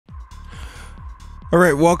All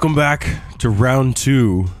right, welcome back to round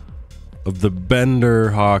 2 of the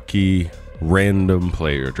Bendr Hockey Random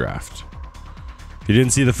Player Draft. If you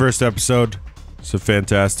didn't see the first episode, it's a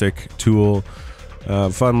fantastic tool,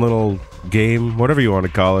 fun little game, whatever you want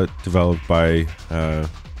to call it, developed by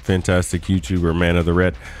fantastic YouTuber Man of the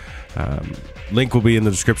Red. Link will be in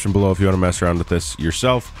the description below if you want to mess around with this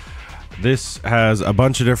yourself. This has a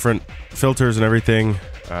bunch of different filters and everything.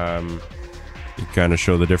 You kind of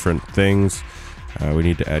show the different things. We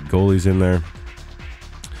need to add goalies in there,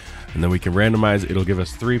 and then we can randomize. It'll give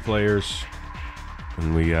us 3 players,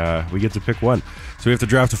 and we get to pick one. So we have to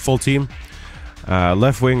draft a full team: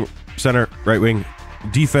 left wing, center, right wing,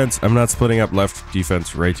 defense. I'm not splitting up left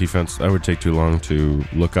defense, right defense. That would take too long to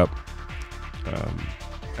look up.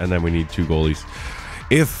 And then we need 2 goalies.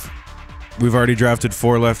 If we've already drafted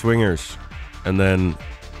 4 left wingers, and then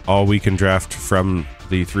all we can draft from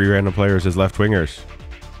the 3 random players is left wingers,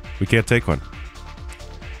 we can't take one.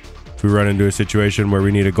 If we run into a situation where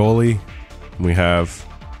we need a goalie, we have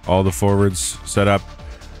all the forwards set up,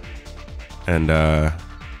 and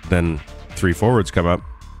then 3 forwards come up,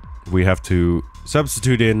 we have to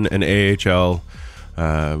substitute in an AHL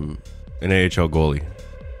goalie.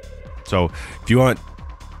 So if you want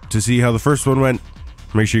to see how the first one went,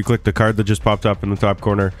 make sure you click the card that just popped up in the top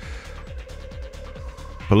corner.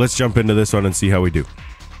 But let's jump into this one and see how we do.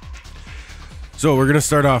 So we're going to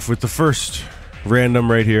start off with the first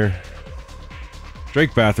random right here.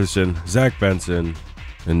 Drake Batherson, Zach Benson,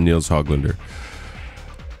 and Niels Hoglander.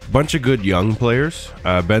 Bunch of good young players.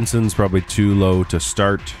 Benson's probably too low to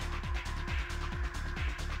start.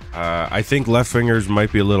 I think left wingers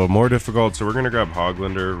might be a little more difficult, so we're going to grab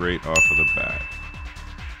Hoglander right off of the bat.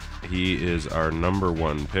 He is our number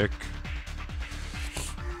 1 pick.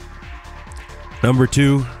 Number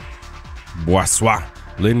 2, Boissois,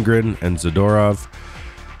 Lindgren, and Zadorov.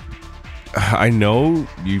 I know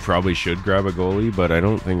you probably should grab a goalie, but I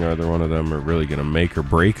don't think either one of them are really going to make or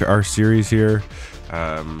break our series here.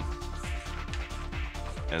 And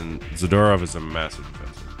Zadorov is a massive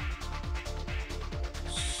defenseman.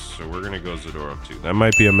 So we're going to go Zadorov too. That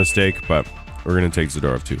might be a mistake, but we're going to take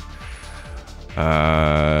Zadorov too.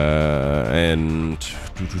 And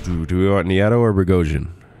do we want Nieto or Bogosian?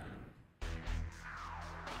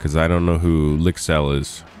 Because I don't know who Lixell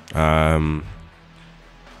is.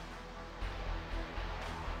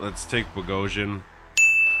 Let's take Bogosian.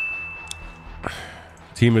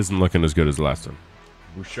 Team isn't looking as good as the last one.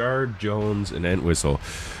 Bouchard, Jones, and Entwistle.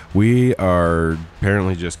 We are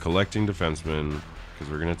apparently just collecting defensemen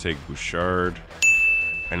because we're going to take Bouchard.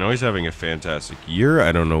 I know he's having a fantastic year.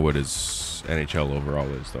 I don't know what his NHL overall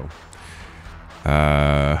is, though.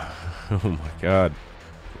 Oh my god.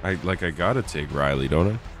 I gotta take Riley,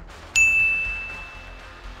 don't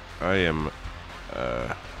I am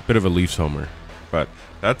a bit of a Leafs homer, but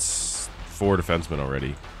that's 4 defensemen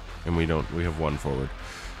already, and we have 1 forward,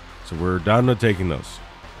 so we're down to taking those.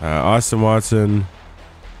 Austin Watson,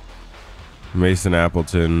 Mason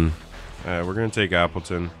Appleton. We're gonna take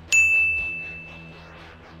Appleton.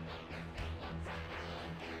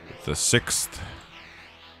 The 6th,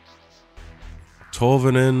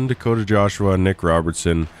 Tolvanen, Dakota Joshua, Nick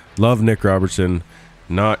Robertson. Love Nick Robertson.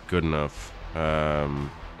 Not good enough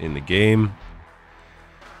in the game.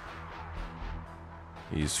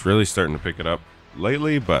 He's really starting to pick it up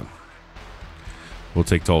lately, but we'll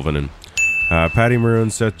take Tolvanen. Patty Maroon,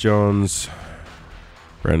 Seth Jones,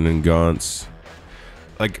 Brendan Gaunce.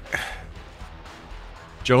 Like,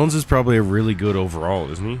 Jones is probably a really good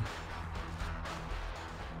overall, isn't he?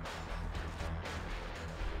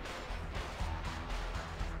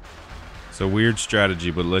 It's a weird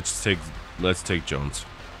strategy, but let's take Jones.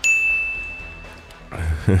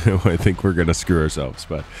 I think we're gonna screw ourselves,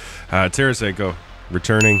 but Tarasenko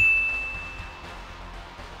returning.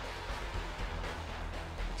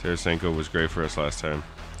 Tarasenko was great for us last time,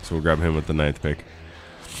 so we'll grab him with the 9th pick.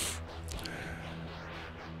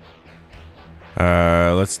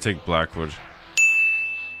 Let's take Blackwood.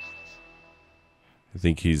 I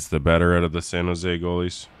think he's the better out of the San Jose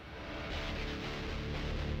goalies.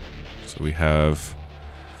 So we have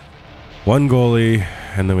 1 goalie,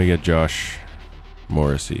 and then we get Josh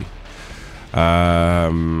Morrissey. I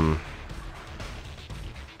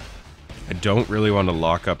don't really want to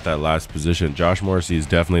lock up that last position. Josh Morrissey is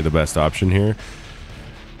definitely the best option here,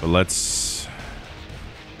 but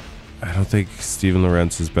I don't think Steven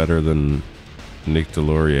Lorentz is better than Nick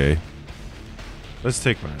Delorier. Let's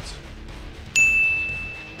take Lorentz.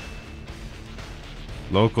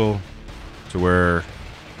 Local to where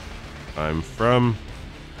I'm from.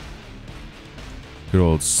 Good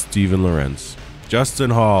old Steven Lorentz. Justin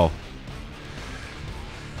Hall.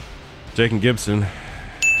 Taking Gibson.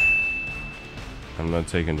 I'm not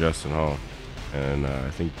taking Justin Hall. And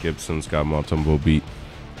I think Gibson's got multiple beat.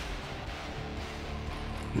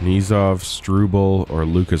 Nizov, Struble, or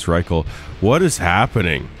Lucas Reichel. What is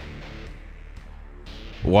happening?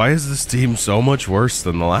 Why is this team so much worse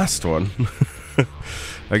than the last one?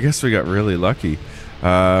 I guess we got really lucky.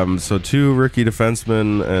 So 2 rookie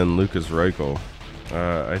defensemen and Lucas Reichel.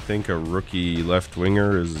 I think a rookie left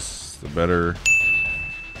winger is the better.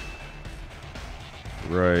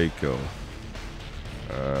 Reichel.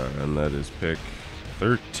 And that is pick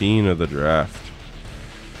 13 of the draft.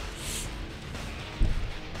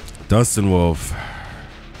 Dustin Wolf.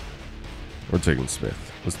 We're taking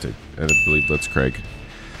Smith. Let's take, I believe that's Craig.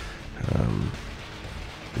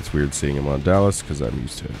 It's weird seeing him on Dallas because I'm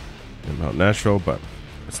used to him out in Nashville, but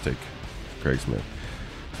let's take Craig Smith.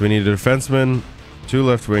 So we need a defenseman, 2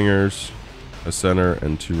 left wingers, a center,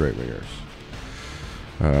 and 2 right wingers.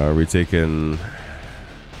 Are we taking...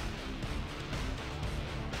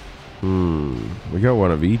 we got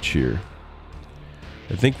one of each here.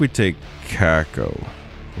 I think we take Kako,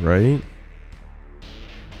 right?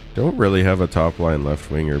 Don't really have a top line left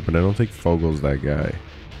winger, but I don't think Fogel's that guy.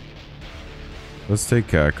 Let's take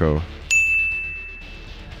Kako.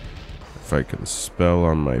 If I can spell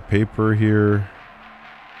on my paper here.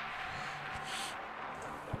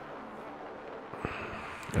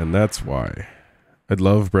 And that's why. I'd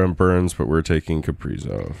love Brent Burns, but we're taking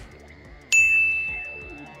Kaprizov.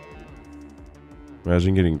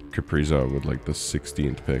 Imagine getting Kaprizov with like the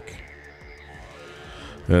 16th pick.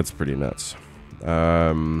 That's pretty nuts.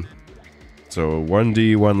 So 1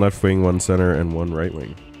 D, 1 left wing, 1 center, and 1 right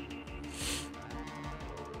wing.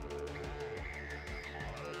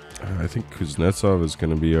 I think Kuznetsov is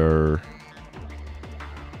going to be our...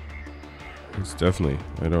 It's definitely...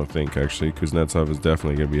 I don't think, actually. Kuznetsov is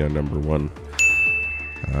definitely going to be our number 1.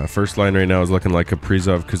 First line right now is looking like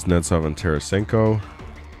Kaprizov, Kuznetsov, and Tarasenko.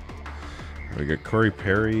 We got Corey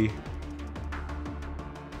Perry.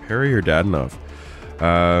 Perry or Dadonov?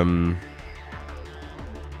 I'm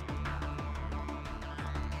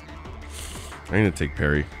going to take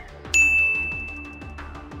Perry.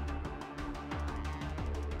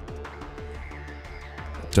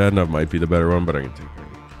 Dadonov might be the better one, but I'm going to take Perry.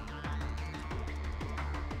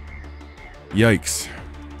 Yikes.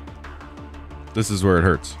 This is where it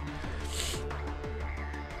hurts.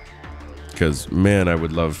 Because, man, I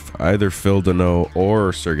would love either Phil Deneau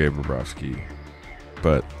or Sergei Bobrovsky.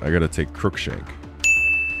 But I got to take Crookshank.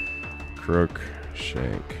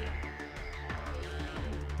 Crookshank.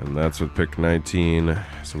 And that's with pick 19.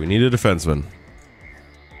 So we need a defenseman.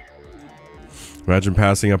 Imagine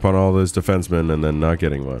passing up on all those defensemen and then not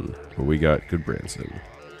getting one. But we got Goodbranson.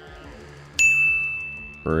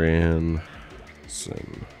 Branson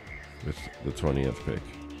with the 20th pick.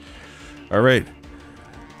 All right.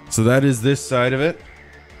 So that is this side of it.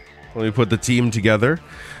 Let me put the team together.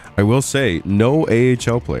 I will say, no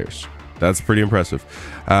AHL players. That's pretty impressive.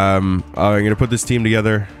 I'm going to put this team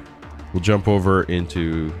together. We'll jump over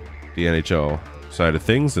into the NHL side of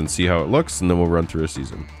things and see how it looks, and then we'll run through a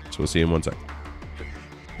season. So we'll see you in 1 sec.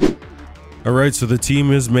 All right, so the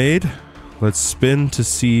team is made. Let's spin to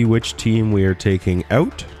see which team we are taking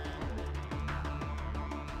out.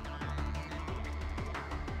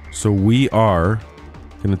 So we are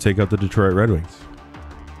going to take out the Detroit Red Wings.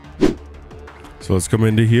 So let's come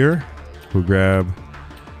into here. We'll grab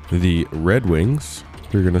the Red Wings.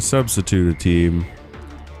 We're going to substitute a team.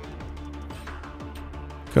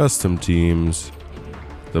 Custom teams.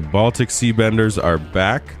 The Baltic Sea Benders are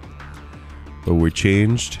back, but we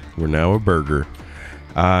changed. We're now a burger.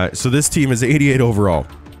 So this team is 88 overall.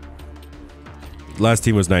 Last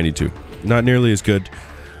team was 92. Not nearly as good.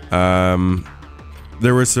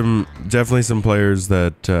 There were definitely some players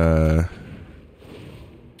that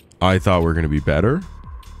I thought were going to be better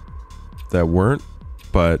that weren't,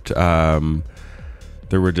 but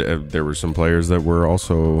there were some players that were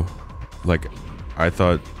also, like, I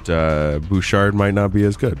thought Bouchard might not be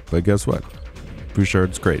as good, but guess what?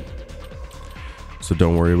 Bouchard's great. So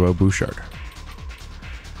don't worry about Bouchard.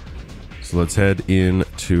 So let's head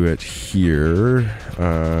into it here.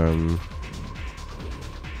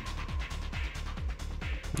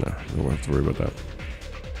 No, we don't have to worry about that.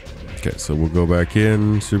 Okay, so we'll go back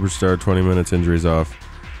in. Superstar, 20 minutes, injuries off.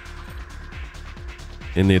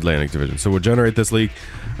 In the Atlantic Division. So we'll generate this league.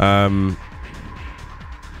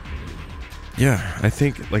 Yeah, I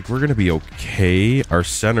think like we're going to be okay. Our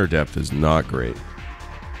center depth is not great.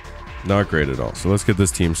 Not great at all. So let's get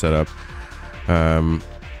this team set up.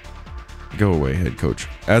 Go away, head coach.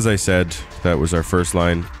 As I said, that was our first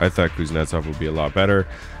line. I thought Kuznetsov would be a lot better.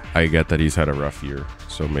 I get that he's had a rough year,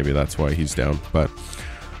 so maybe that's why he's down. But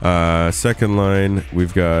Second line,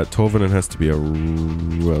 we've got Tolvanen has to be a...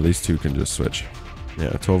 Well, these two can just switch.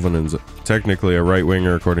 Yeah, Tolvanen's technically a right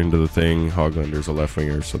winger according to the thing. Hoglander's a left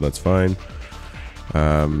winger, so that's fine.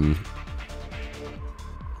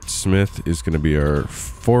 Smith is going to be our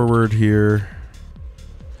forward here.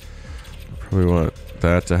 Probably want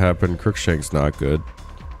that to happen. Crookshank's not good.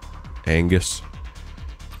 Angus.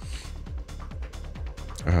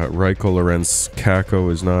 Reichel, Lorenz,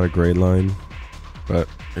 Kako is not a great line, but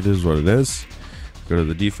it is what it is. Go to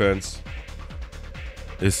the defense.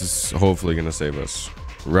 This is hopefully going to save us.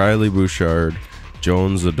 Riley, Bouchard,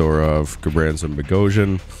 Jones, Zadorov, Gabranson,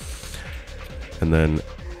 Bogosian. And then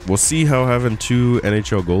we'll see how having two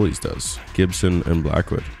NHL goalies does. Gibson and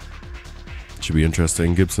Blackwood. Should be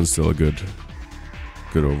interesting. Gibson's still a good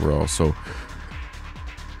overall. So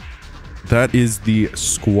that is the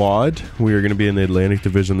squad. We are going to be in the Atlantic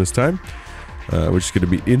Division this time, which is going to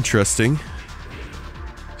be interesting.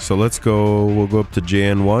 So let's go. We'll go up to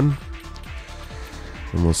Jan 1,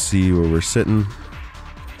 and we'll see where we're sitting.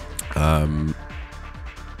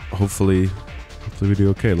 Hopefully we do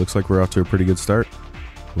okay. Looks like we're off to a pretty good start.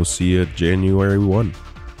 We'll see you January 1.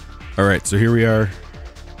 All right, so here we are,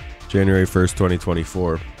 January 1st,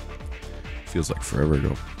 2024. Feels like forever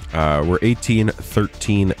ago. We're 18,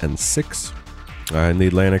 13, and 6. In the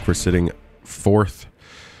Atlantic, we're sitting 4th.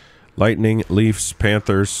 Lightning, Leafs,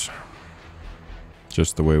 Panthers.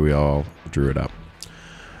 Just the way we all drew it up.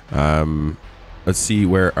 Let's see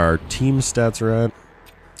where our team stats are at.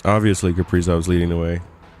 Obviously, Kaprizov's leading the way.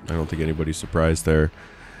 I don't think anybody's surprised there.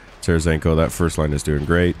 Tarasenko, that first line is doing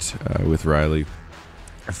great with Riley.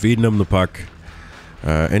 Feeding him the puck.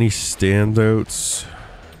 Any standouts?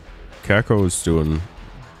 Kako is doing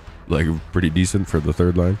like pretty decent for the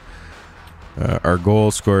third line. Our goal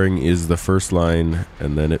scoring is the first line,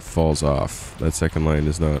 and then it falls off. That second line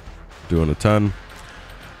is not doing a ton.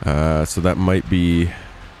 So that might be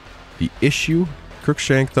the issue.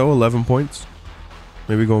 Crookshank, though, 11 points.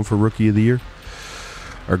 Maybe going for Rookie of the Year.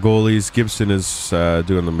 Our goalies, Gibson is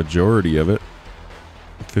doing the majority of it.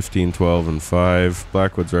 15, 12, and 5.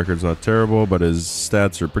 Blackwood's record's not terrible, but his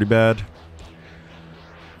stats are pretty bad.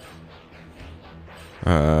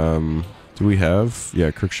 Do we have... Yeah,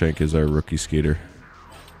 Crookshank is our rookie skater.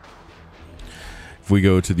 If we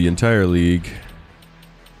go to the entire league,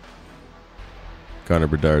 Connor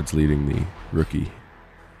Bedard's leading the rookie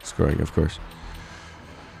scoring, of course.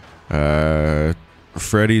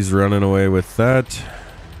 Freddie's running away with that.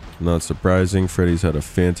 Not surprising. Freddie's had a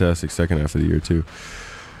fantastic second half of the year, too.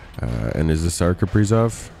 And is this our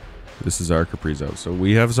Kaprizov? This is our Kaprizov. So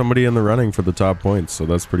we have somebody in the running for the top points, so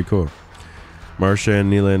that's pretty cool.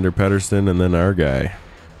 Marchand, Nylander, Pettersson, and then our guy.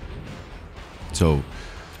 So,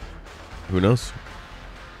 who knows?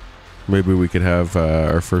 Maybe we could have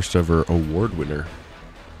our first ever award winner,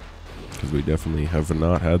 because we definitely have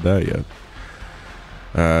not had that yet.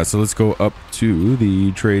 So let's go up to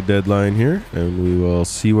the trade deadline here, and we will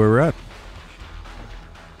see where we're at.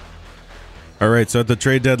 All right, so at the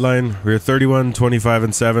trade deadline, we're 31, 25,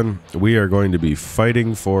 and 7. We are going to be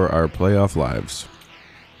fighting for our playoff lives.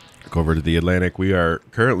 Go over to the Atlantic. We are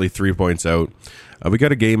currently 3 points out. We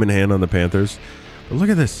got a game in hand on the Panthers. But look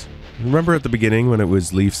at this. Remember at the beginning when it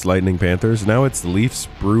was Leafs, Lightning, Panthers? Now it's Leafs,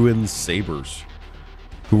 Bruins, Sabres,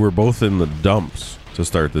 who were both in the dumps to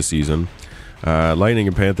start the season. Lightning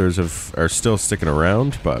and Panthers are still sticking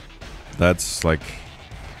around, but that's like...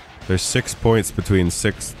 There's 6 points between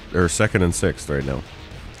second and sixth right now,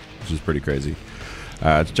 which is pretty crazy.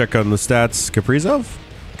 To check on the stats,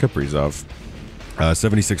 Kaprizov.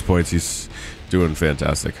 76 points. He's doing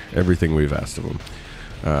fantastic. Everything we've asked of him.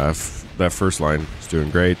 That first line is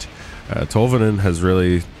doing great. Tolvanen has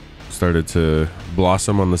really started to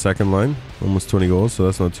blossom on the second line. Almost 20 goals, so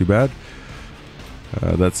that's not too bad.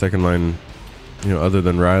 That second line, other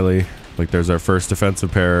than Riley, like there's our first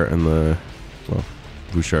defensive pair, and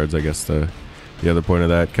Bouchard's, I guess, the other point of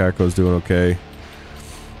that. Kako's doing okay.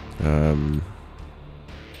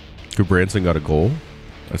 Gabranson got a goal.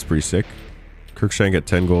 That's pretty sick. Crookshank got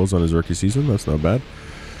 10 goals on his rookie season. That's not bad.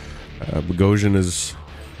 Bogosian is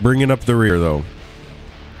bringing up the rear, though.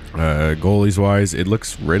 Goalies-wise, it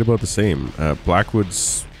looks right about the same.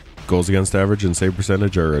 Blackwood's goals against average and save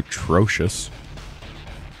percentage are atrocious.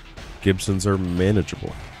 Gibson's are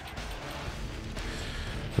manageable.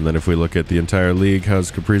 And then if we look at the entire league,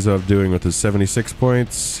 how's Kaprizov doing with his 76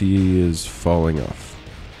 points? He is falling off.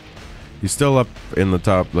 He's still up in the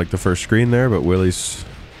top, like the first screen there, but Willie's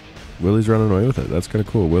running away with it. That's kind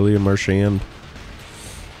of cool. Willie and Marchand.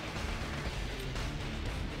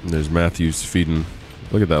 And there's Matthews feeding.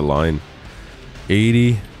 Look at that line.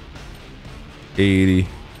 80, 80,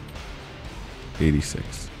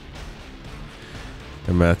 86.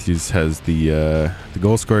 And Matthews has the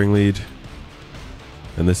goal scoring lead.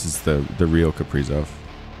 And this is the real Kaprizov.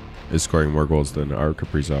 Is scoring more goals than our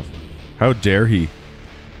Kaprizov. How dare he?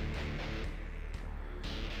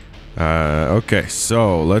 Okay,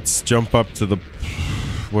 so let's jump up to the...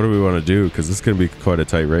 What do we want to do? Because this is going to be quite a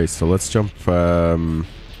tight race. So let's jump... let's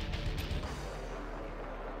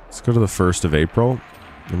go to the 1st of April.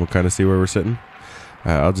 And we'll kind of see where we're sitting.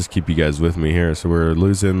 I'll just keep you guys with me here. So we're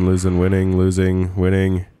losing, winning,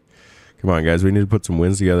 winning. Come on, guys. We need to put some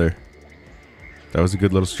wins together. That was a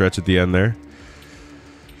good little stretch at the end there.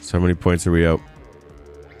 So how many points are we out?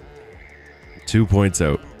 2 points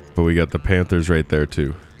out. But we got the Panthers right there,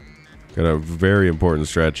 too. Got a very important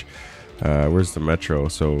stretch. Where's the Metro?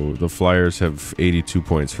 So the Flyers have 82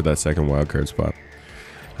 points for that second wildcard spot.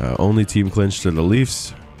 Only team clinched are the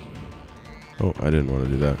Leafs. Oh, I didn't want to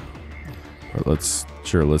do that. Right, let's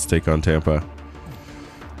take on Tampa.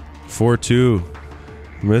 4-2.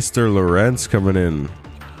 Mr. Lorentz coming in.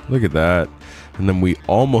 Look at that. And then we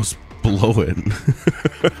almost blow it.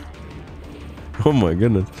 Oh my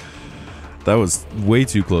goodness. That was way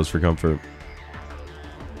too close for comfort.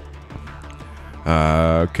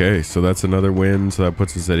 Okay, so that's another win. So that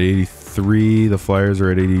puts us at 83. The Flyers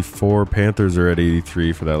are at 84. Panthers are at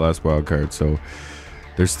 83 for that last wild card. So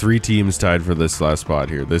there's 3 teams tied for this last spot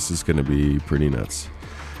here. This is going to be pretty nuts.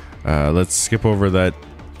 Let's skip over that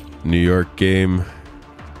New York game.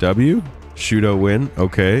 W? Shootout win.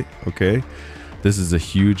 Okay. This is a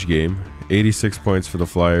huge game. 86 points for the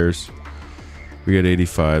Flyers. We get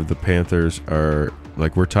 85. The Panthers are...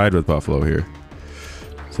 Like, we're tied with Buffalo here.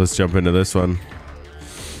 So let's jump into this one.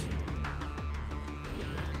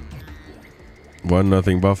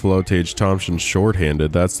 1-0 Buffalo. Tage Thompson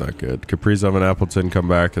shorthanded. That's not good. Kaprizov and Appleton come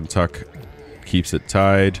back, and Tuck keeps it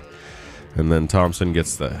tied. And then Thompson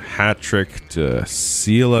gets the hat trick to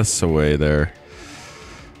seal us away there.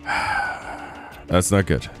 That's not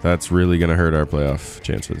good. That's really going to hurt our playoff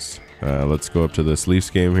chances. Let's go up to this Leafs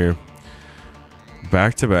game here.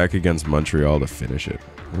 Back-to-back against Montreal to finish it.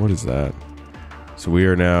 What is that? So we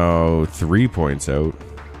are now 3 points out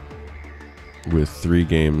with 3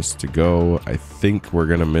 games to go. I think we're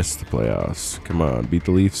going to miss the playoffs. Come on, beat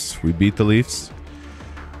the Leafs. We beat the Leafs.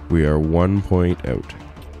 We are 1 point out.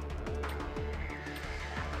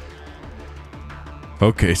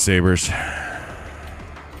 Okay, Sabres.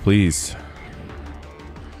 Please.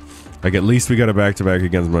 Like, at least we got a back-to-back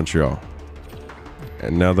against Montreal.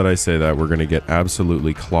 And now that I say that, we're going to get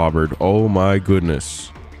absolutely clobbered. Oh my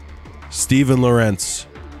goodness. Steven Lorentz,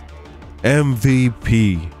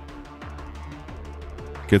 MVP,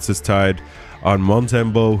 gets us tied on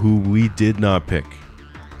Montembeault, who we did not pick.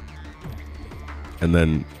 And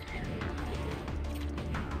then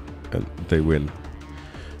they win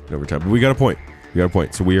in overtime. But we got a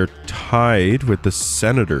point. So we are tied with the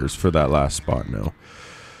Senators for that last spot now.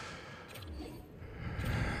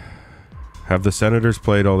 Have the Senators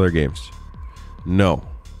played all their games? No.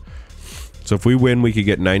 So if we win, we could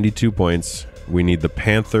get 92 points. We need the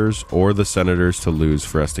Panthers or the Senators to lose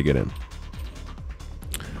for us to get in.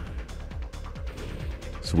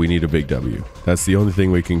 So we need a big W. That's the only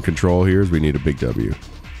thing we can control here, is we need a big W.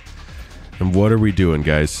 And what are we doing,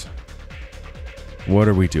 guys? What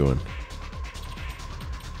are we doing?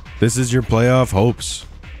 This is your playoff hopes.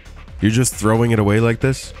 You're just throwing it away like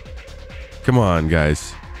this? Come on,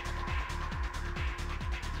 guys.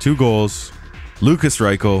 2 goals. Lucas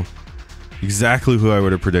Reichel, exactly who I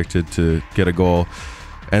would have predicted to get a goal.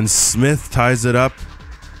 And Smith ties it up.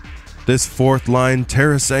 This 4th line,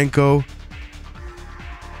 Tarasenko.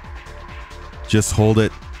 Just hold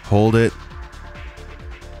it.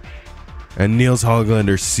 And Niels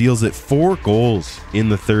Hoglander seals it. 4 goals in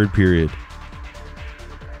the 3rd period.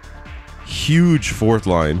 Huge 4th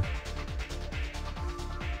line.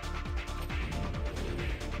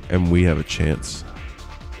 And we have a chance.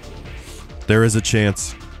 There is a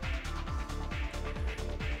chance.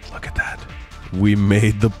 Look at that. We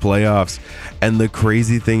made the playoffs. And the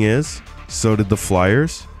crazy thing is, so did the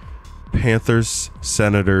Flyers. Panthers,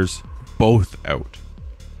 Senators, both out.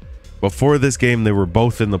 Before this game, they were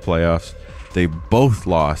both in the playoffs. They both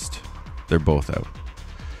lost. They're both out.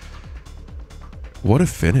 What a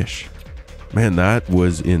finish. Man, that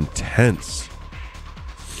was intense.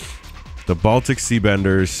 The Baltic Sea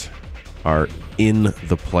Benders are in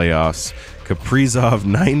the playoffs. Kaprizov,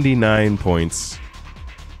 99 points.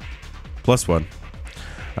 +1.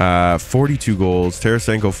 42 goals.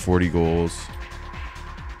 Tarasenko, 40 goals.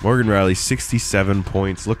 Morgan Rielly, 67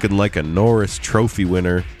 points. Looking like a Norris Trophy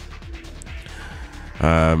winner.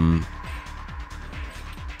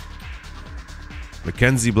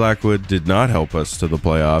 Mackenzie Blackwood did not help us to the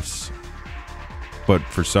playoffs, but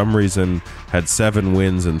for some reason had 7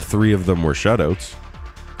 wins and 3 of them were shutouts.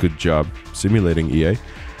 Good job simulating, EA.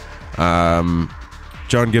 John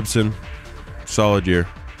Gibson, solid year.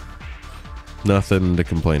 Nothing to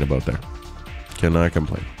complain about there. Cannot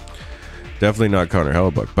complain. Definitely not Connor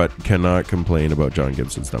Hellebuck, but cannot complain about John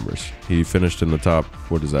Gibson's numbers. He finished in the top,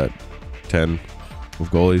 what is that, 10 of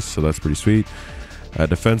goalies, so that's pretty sweet.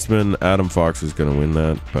 Defenseman, Adam Fox is going to win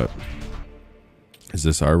that, but is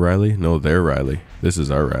this our Riley? No, their Riley. This is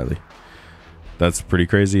our Riley. That's pretty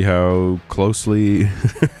crazy how closely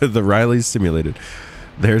the Rileys simulated.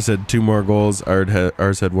 Theirs had 2 more goals.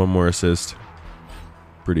 Ours had 1 more assist.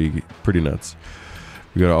 Pretty nuts.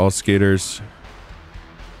 We got all skaters.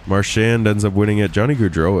 Marchand ends up winning it. Johnny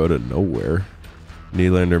Gaudreau out of nowhere.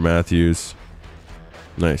 Nylander, Matthews.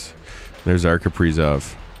 Nice. There's our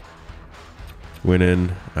Kaprizov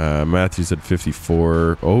winning. Matthews at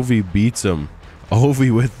 54. Ovi beats him.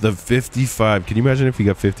 Ovi with the 55. Can you imagine if he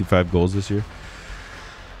got 55 goals this year?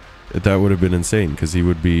 That would have been insane because he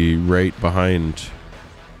would be right behind.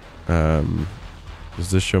 Does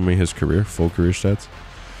this show me his career? Full career stats?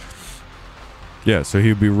 Yeah, so he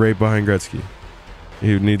would be right behind Gretzky.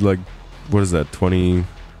 He would need like, what is that,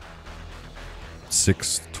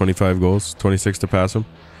 25 goals? 26 to pass him?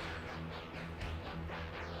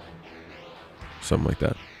 Something like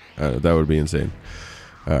that. That would be insane.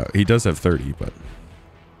 He does have 30, but...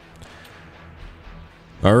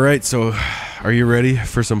 All right, so are you ready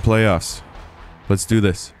for some playoffs? Let's do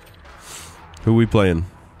this. Who are we playing?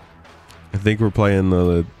 I think we're playing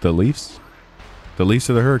the Leafs. The Leafs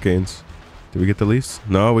or the Hurricanes? Did we get the Leafs?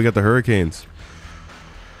 No, we got the Hurricanes.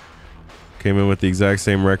 Came in with the exact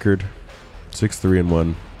same record.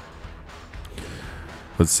 6-3-1.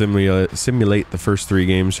 Let's simulate the first 3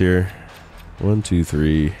 games here. 1, 2,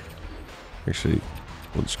 3. Actually,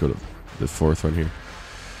 we'll just go to the 4th one here.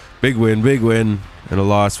 Big win, and a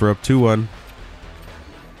loss. We're up 2-1.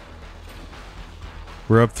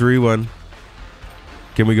 We're up 3-1.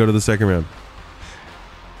 Can we go to the second round?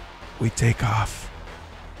 We take off.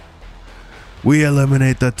 We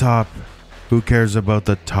eliminate the top. Who cares about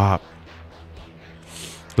the top?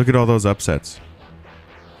 Look at all those upsets.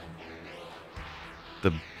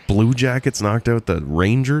 The Blue Jackets knocked out the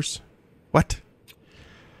Rangers? What?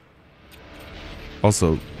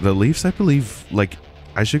 Also, the Leafs, I believe, like,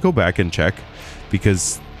 I should go back and check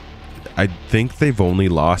because I think they've only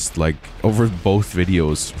lost, like, over both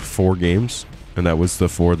videos 4 games, and that was the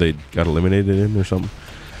 4 they got eliminated in or something.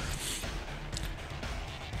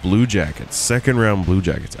 Blue Jackets, second round Blue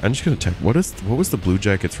Jackets. I'm just gonna check what was the Blue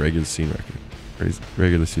Jackets regular season record?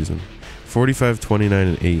 Regular season, 45, 29,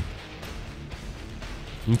 and 8.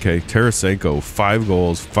 Okay, Tarasenko, 5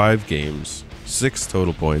 goals, 5 games, 6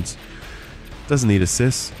 total points. Doesn't need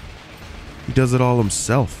assists. He does it all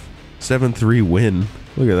himself. 7-3 win.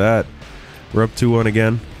 Look at that. We're up 2-1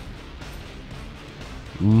 again.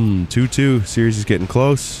 2-2. Series is getting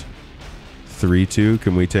close. 3-2.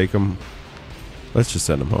 Can we take him? Let's just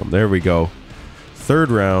send him home. There we go. 3rd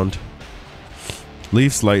round.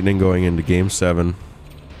 Leafs Lightning going into game 7.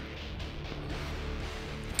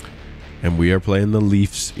 And we are playing the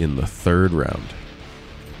Leafs in the 3rd round.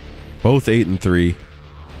 Both 8-3.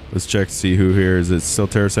 Let's check to see who here. Is it still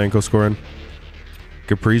Tarasenko scoring?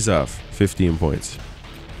 Kaprizov, 15 points.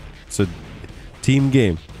 It's a team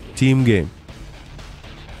game. Team game.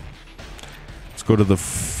 Let's go to the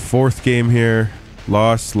 4th game here.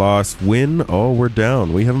 Loss, win. Oh, we're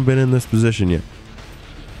down. We haven't been in this position yet.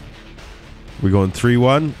 We're going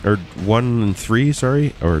 3-1 or 1-3,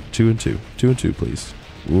 sorry, or 2-2. 2-2, please.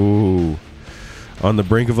 Ooh. On the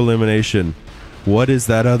brink of elimination. What is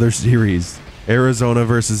that other series? Arizona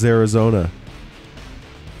versus Arizona.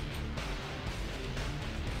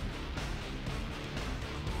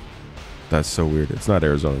 That's so weird. It's not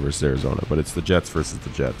Arizona versus Arizona, but it's the Jets versus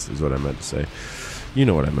the Jets is what I meant to say. You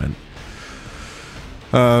know what I meant.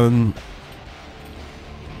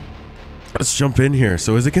 Let's jump in here.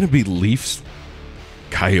 So is it going to be Leafs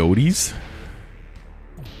Coyotes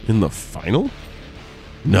in the final?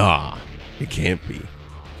 Nah, it can't be.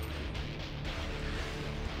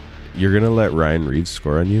 You're going to let Ryan Reeves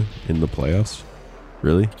score on you in the playoffs?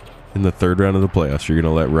 Really? In the 3rd round of the playoffs, you're going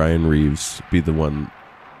to let Ryan Reeves be the one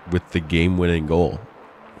with the game-winning goal?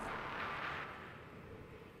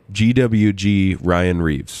 GWG Ryan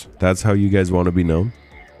Reeves. That's how you guys want to be known?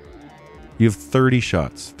 You have 30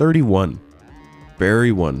 shots. 31.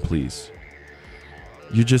 Bury one, please.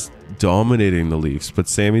 You're just dominating the Leafs, but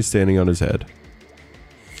Sammy's standing on his head.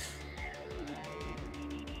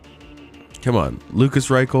 Come on. Lucas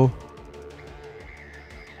Reichel.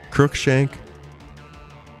 Crookshank.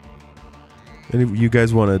 Any of you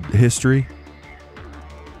guys want a history?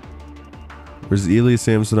 Or is Ilya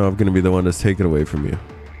Samsonov going to be the one that's taken away from you?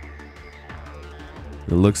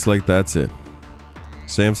 It looks like that's it.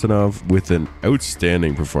 Samsonov with an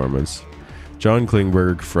outstanding performance. John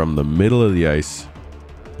Klingberg from the middle of the ice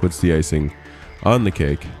puts the icing on the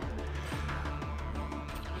cake.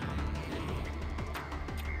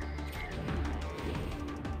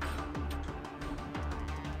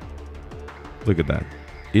 Look at that.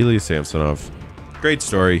 Ilya Samsonov. Great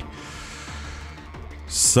story.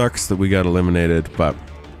 Sucks that we got eliminated, but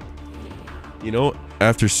you know,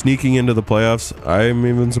 after sneaking into the playoffs, I'm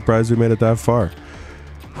even surprised we made it that far.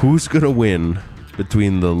 Who's going to win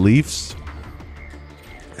between the Leafs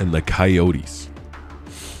and the Coyotes?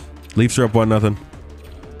 Leafs are up 1-0.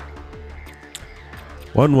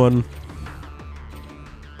 1-1.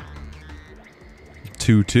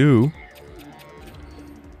 2-2.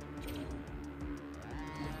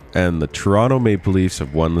 And the Toronto Maple Leafs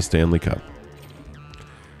have won the Stanley Cup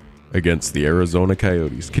against the Arizona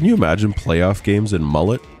Coyotes. Can you imagine playoff games in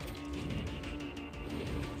Mullet?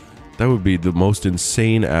 That would be the most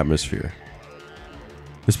insane atmosphere.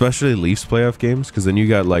 Especially Leafs playoff games, because then you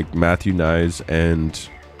got like Matthew Nyes and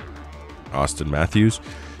Austin Matthews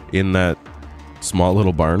in that small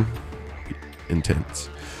little barn. Intense.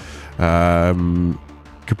 Kaprizov,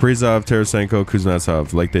 Tarasenko,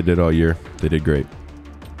 Kuznetsov, like they did all year. They did great.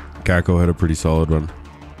 Kako had a pretty solid one.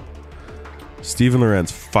 Steven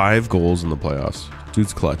Lorentz, 5 goals in the playoffs.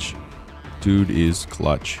 Dude's clutch. Dude is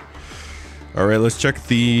clutch. All right, let's check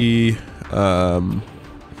the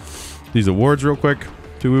these awards real quick.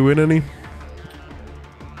 Did we win any?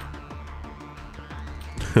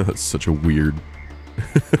 That's such a weird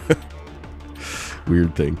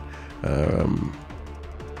weird thing.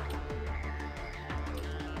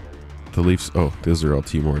 The Leafs. Oh, those are all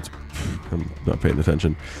team awards. I'm not paying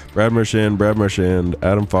attention. Brad Marchand,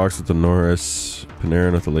 Adam Fox with the Norris,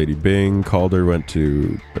 Panarin with the Lady Bing, Calder went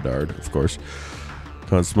to Bedard, of course.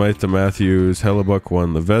 Conn Smythe to Matthews, Hellebuck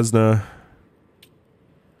won the Vezina.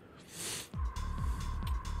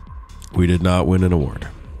 We did not win an award.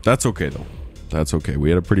 That's okay though. That's okay. We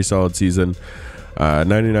had a pretty solid season.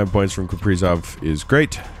 99 points from Kaprizov is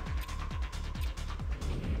great.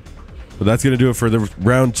 But that's going to do it for the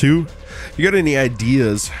round 2. You got any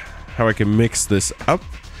ideas how I can mix this up?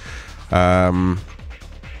 I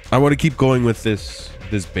want to keep going with this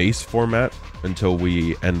base format until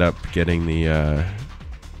we end up getting the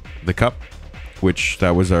cup, which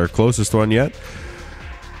that was our closest one yet.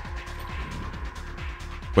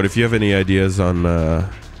 But if you have any ideas on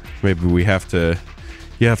maybe you have to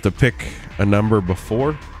pick a number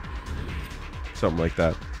before, something like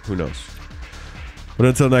that, who knows. But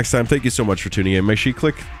until next time, thank you so much for tuning in. Make sure you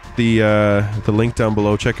click the link down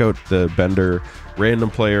below. Check out the Bendr random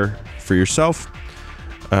player for yourself.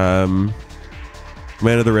 Man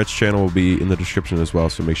of the Rich channel will be in the description as well,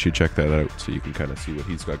 so make sure you check that out so you can kind of see what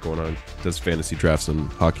he's got going on. Does fantasy drafts and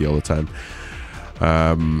hockey all the time.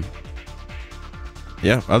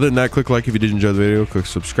 Yeah, other than that, click like if you did enjoy the video. Click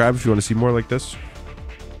subscribe if you want to see more like this.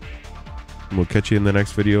 And we'll catch you in the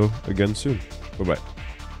next video again soon. Bye-bye.